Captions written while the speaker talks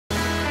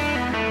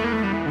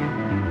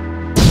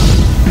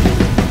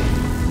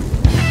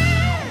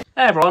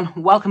Hey everyone,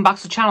 welcome back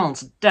to the channel.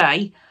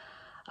 Today,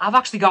 I've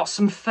actually got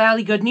some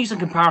fairly good news in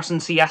comparison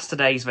to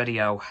yesterday's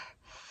video.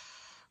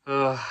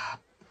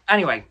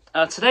 Anyway,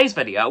 today's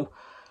video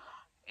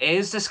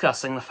is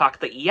discussing the fact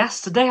that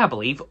yesterday, I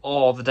believe,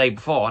 or the day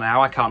before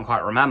now, I can't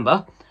quite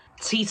remember,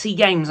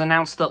 ttgames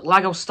announced that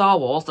LEGO Star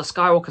Wars: The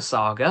Skywalker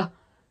Saga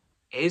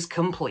is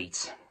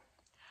complete.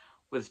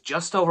 With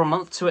just over a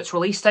month to its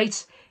release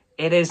date,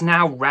 it is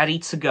now ready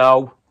to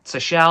go to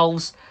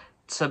shelves,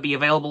 to be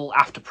available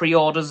after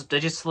pre-orders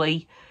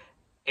digitally.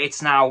 It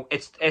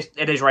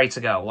is ready to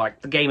go.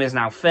 Like, the game is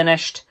now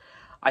finished.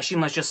 I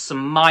assume there's just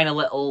some minor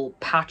little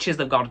patches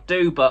they've got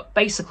to do, but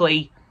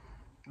basically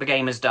the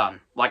game is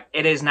done. Like,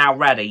 it is now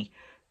ready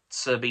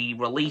to be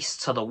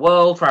released to the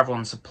world for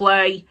everyone to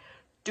play.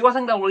 Do I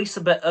think they'll release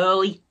a bit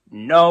early?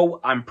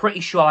 No, I'm pretty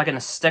sure they're going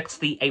to stick to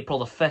the April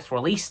the 5th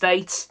release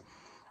date.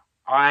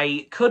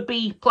 I could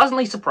be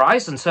pleasantly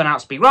surprised and turn out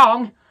to be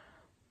wrong,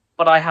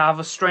 but I have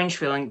a strange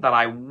feeling that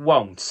I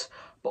won't.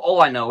 But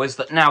all I know is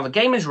that now the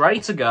game is ready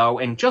to go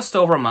in just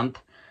over a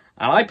month,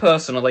 and I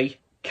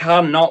personally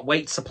cannot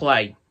wait to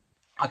play.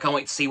 I can't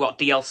wait to see what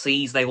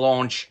DLCs they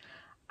launch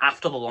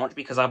after the launch,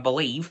 because I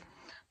believe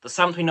the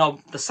 7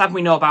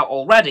 we know about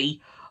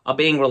already are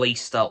being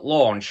released at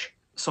launch.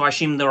 So I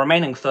assume the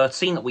remaining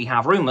 13 that we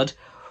have rumoured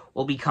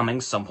will be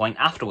coming some point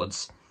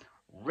afterwards.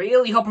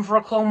 Really hoping for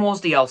a Clone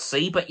Wars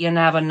DLC, but you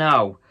never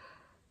know.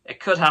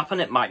 It could happen,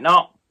 it might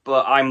not,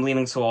 but I'm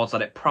leaning towards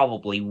that it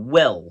probably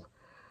will.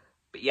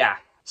 But yeah,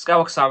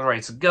 Skywalker Saga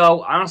ready to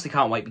go. I honestly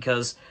can't wait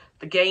because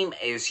the game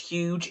is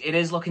huge. It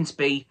is looking to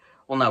be,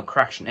 well no,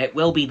 correction, it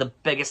will be the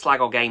biggest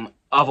LEGO game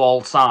of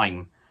all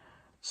time.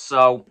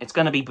 So, it's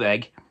going to be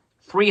big.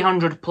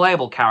 300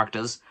 playable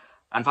characters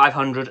and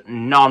 500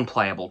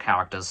 non-playable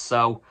characters.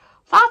 So,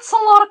 that's a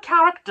lot of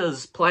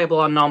characters,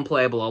 playable and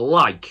non-playable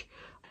alike.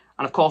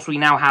 And of course we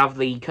now have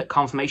the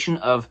confirmation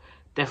of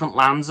different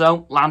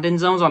landing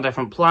zones on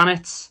different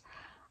planets.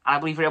 I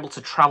believe you're able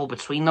to travel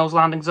between those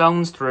landing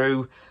zones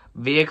through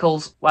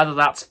vehicles, whether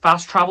that's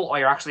fast travel or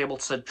you're actually able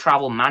to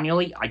travel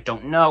manually, I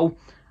don't know.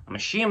 I'm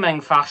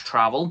assuming fast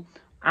travel.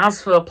 As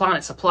for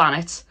planet to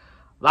planet,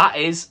 that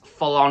is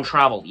full-on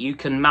travel. You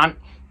can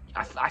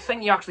I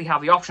think you actually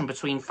have the option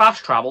between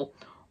fast travel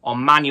or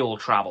manual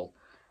travel.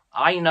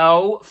 I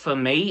know, for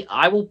me,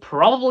 I will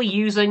probably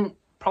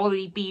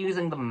be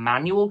using the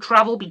manual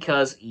travel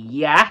because,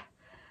 yeah,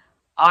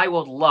 I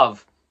would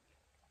love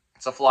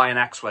to fly an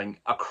X-Wing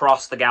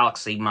across the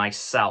galaxy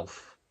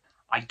myself.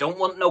 I don't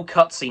want no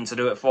cutscene to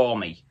do it for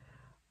me.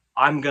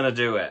 I'm gonna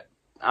do it.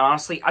 And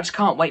honestly, I just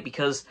can't wait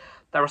because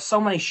there are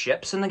so many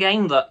ships in the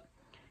game that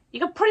you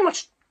can pretty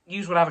much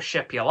use whatever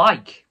ship you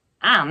like.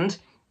 And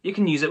you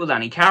can use it with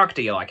any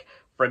character you like.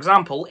 For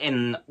example,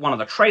 in one of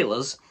the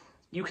trailers,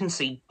 you can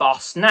see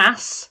Boss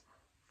Nass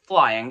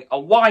flying a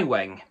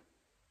Y-Wing.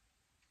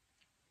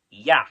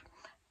 Yeah.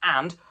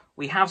 And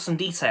we have some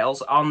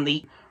details on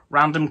the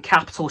random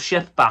capital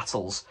ship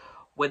battles,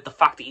 with the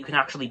fact that you can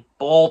actually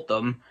board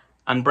them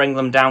and bring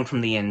them down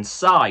from the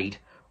inside,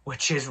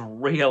 which is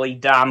really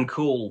damn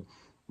cool.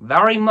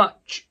 Very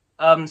much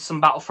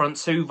some Battlefront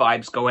 2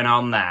 vibes going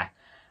on there.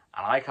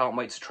 And I can't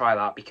wait to try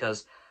that,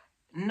 because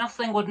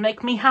nothing would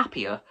make me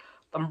happier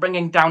than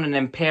bringing down an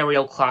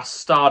Imperial-class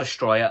Star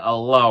Destroyer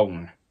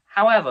alone.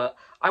 However,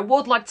 I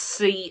would like to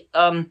see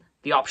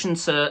the option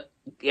to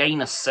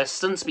gain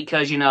assistance,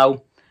 because, you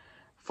know,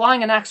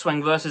 flying an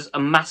X-Wing versus a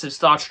massive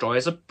Star Destroyer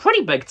is a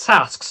pretty big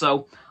task,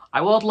 so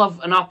I would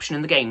love an option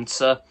in the game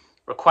to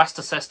request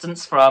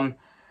assistance from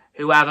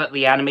whoever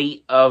the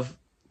enemy of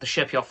the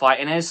ship you're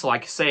fighting is. So,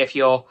 like, say if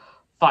you're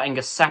fighting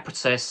a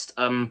separatist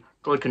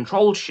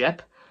droid-controlled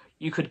ship,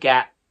 you could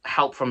get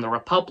help from the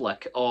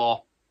Republic,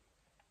 or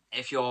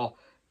if you're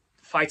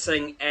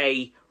fighting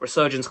a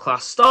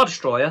Resurgence-class Star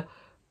Destroyer,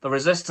 the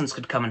Resistance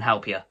could come and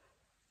help you.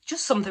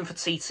 Just something for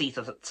TT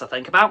to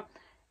think about.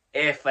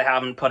 If they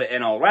haven't put it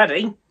in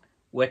already,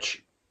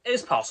 which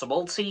is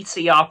possible.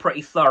 TT are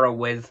pretty thorough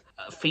with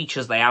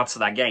features they add to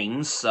their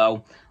games,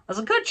 so there's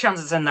a good chance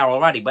it's in there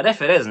already. But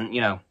if it isn't, you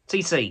know,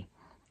 TT,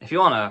 if you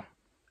want to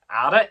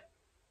add it,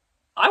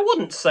 I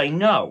wouldn't say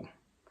no.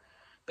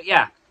 But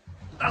yeah,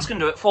 that's going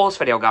to do it for this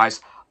video, guys,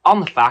 on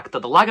the fact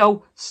that the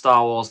LEGO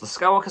Star Wars: The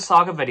Skywalker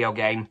Saga video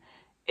game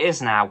is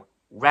now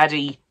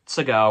ready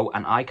to go,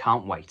 and I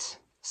can't wait.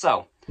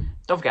 So,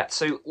 don't forget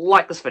to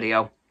like this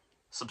video,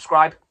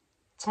 subscribe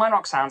to my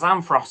Roxanne's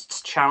and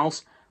Frost's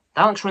channels.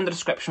 The links are in the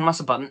description, unless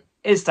a button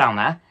is down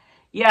there.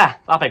 Yeah,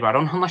 that big red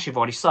one, unless you've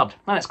already subbed.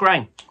 Then it's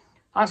grey.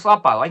 Thanks for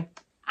that, by the way.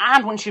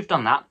 And once you've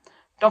done that,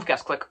 don't forget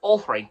to click all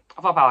 3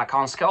 of our bell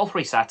icons to get all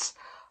 3 sets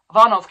of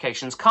our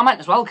notifications. Comment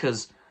as well,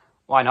 because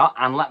why not?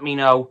 And let me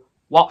know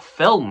what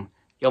film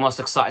you're most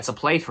excited to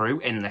play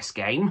through in this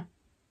game.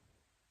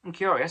 I'm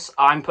curious.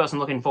 I'm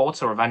personally looking forward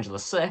to Revenge of the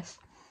Sith.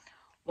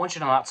 Once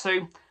you've done that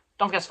too,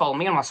 don't forget to follow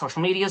me on my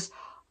social medias.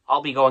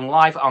 I'll be going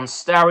live on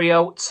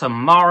Stereo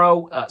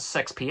tomorrow at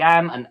 6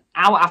 PM, an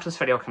hour after this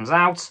video comes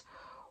out.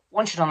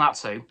 Once you've done that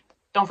too,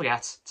 don't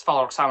forget to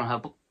follow Roxanne on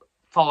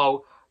her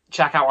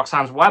check out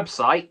Roxanne's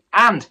website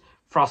and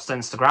Frost's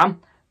Instagram.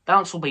 Their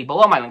links will be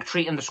below my link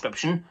tree in the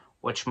description,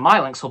 which my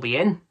links will be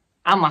in.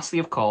 And lastly,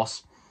 of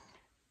course,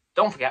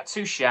 don't forget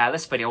to share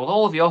this video with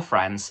all of your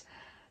friends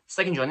so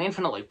they can join the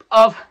infinite loop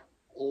of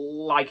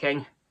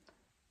liking,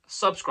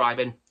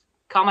 subscribing,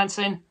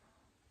 commenting,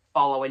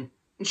 following,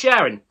 and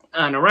sharing.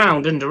 And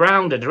around and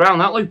around and around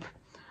that loop.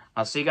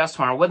 I'll see you guys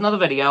tomorrow with another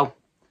video.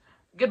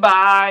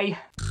 Goodbye!